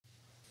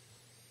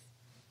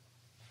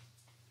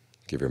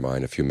Give your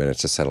mind a few minutes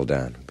to settle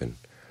down. You've been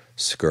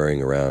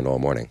scurrying around all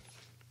morning.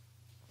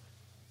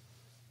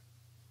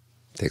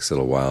 It takes a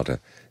little while to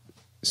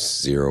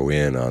zero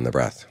in on the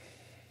breath.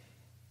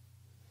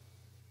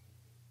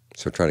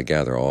 So try to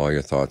gather all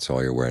your thoughts,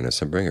 all your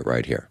awareness, and bring it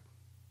right here.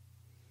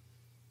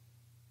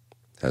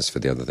 As for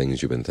the other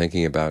things you've been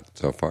thinking about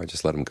so far,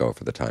 just let them go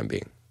for the time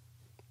being.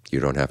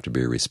 You don't have to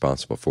be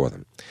responsible for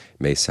them.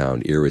 It may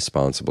sound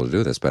irresponsible to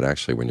do this, but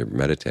actually when you're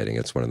meditating,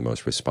 it's one of the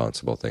most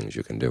responsible things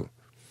you can do.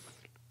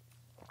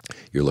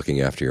 You're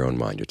looking after your own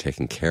mind. You're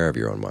taking care of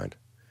your own mind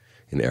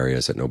in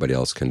areas that nobody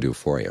else can do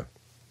for you.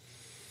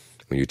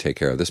 When you take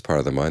care of this part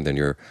of the mind, then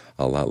you're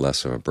a lot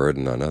less of a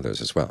burden on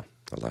others as well.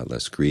 A lot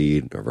less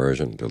greed,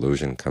 aversion,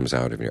 delusion comes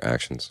out of your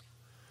actions.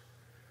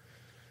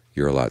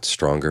 You're a lot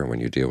stronger when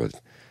you deal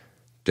with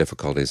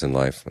difficulties in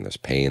life, when there's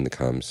pain that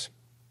comes,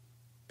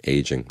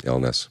 aging,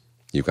 illness.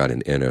 You've got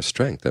an inner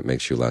strength that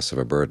makes you less of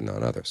a burden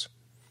on others.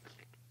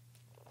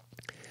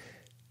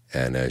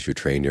 And as you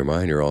train your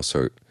mind, you're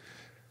also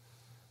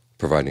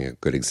providing a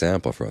good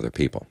example for other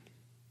people.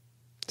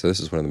 So this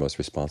is one of the most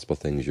responsible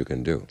things you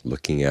can do,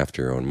 looking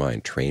after your own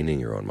mind, training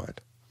your own mind.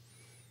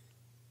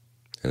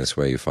 In this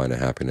way you find a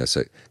happiness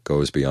that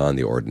goes beyond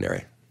the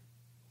ordinary,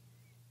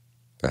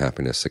 a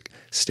happiness that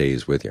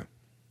stays with you.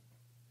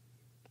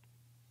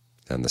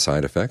 And the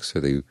side effects are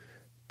that you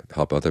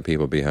help other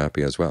people be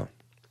happy as well.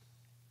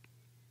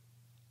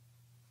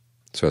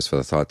 So as for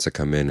the thoughts that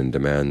come in and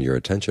demand your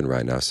attention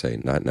right now,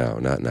 say, not now,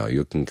 not now.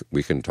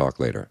 We can talk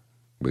later.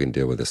 We can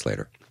deal with this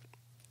later.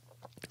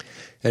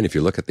 And if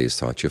you look at these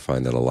thoughts, you'll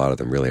find that a lot of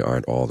them really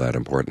aren't all that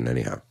important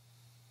anyhow.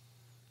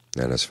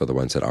 And as for the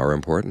ones that are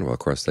important, well, of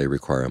course, they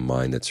require a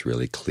mind that's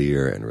really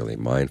clear and really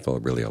mindful,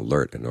 really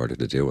alert in order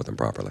to deal with them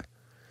properly.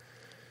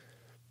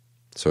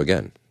 So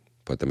again,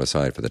 put them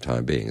aside for the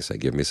time being. Say,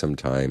 give me some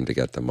time to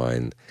get the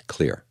mind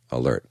clear,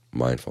 alert,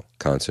 mindful,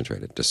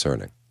 concentrated,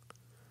 discerning.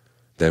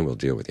 Then we'll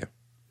deal with you.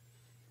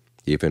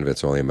 Even if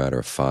it's only a matter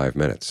of 5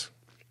 minutes,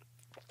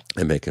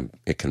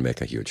 it can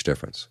make a huge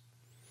difference.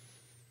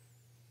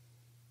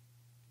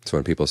 So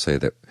when people say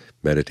that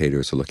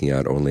meditators are looking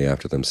out only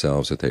after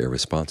themselves, that they are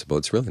irresponsible,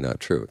 it's really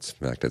not true.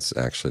 In fact, it's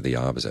actually the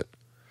opposite.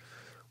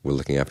 We're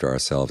looking after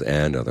ourselves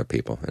and other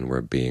people, and we're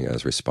being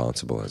as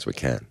responsible as we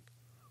can.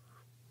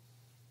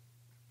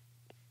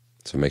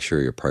 So make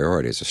sure your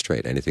priorities are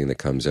straight. Anything that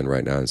comes in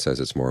right now and says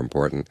it's more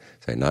important,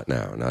 say, not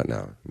now, not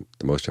now.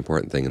 The most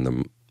important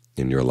thing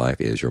in your life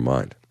is your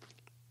mind.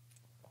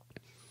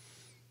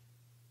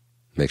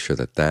 Make sure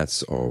that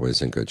that's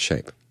always in good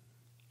shape.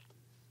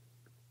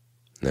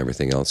 And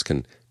everything else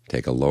can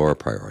take a lower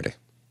priority.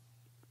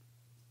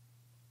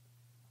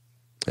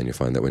 And you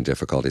find that when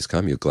difficulties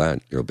come,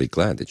 you'll be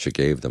glad that you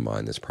gave the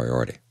mind this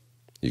priority.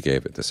 You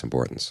gave it this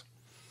importance,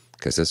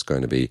 because it's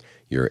going to be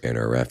your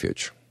inner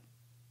refuge,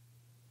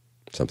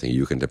 something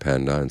you can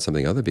depend on,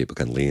 something other people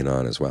can lean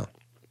on as well.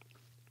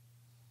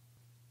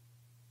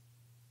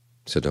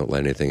 So don't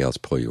let anything else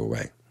pull you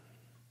away.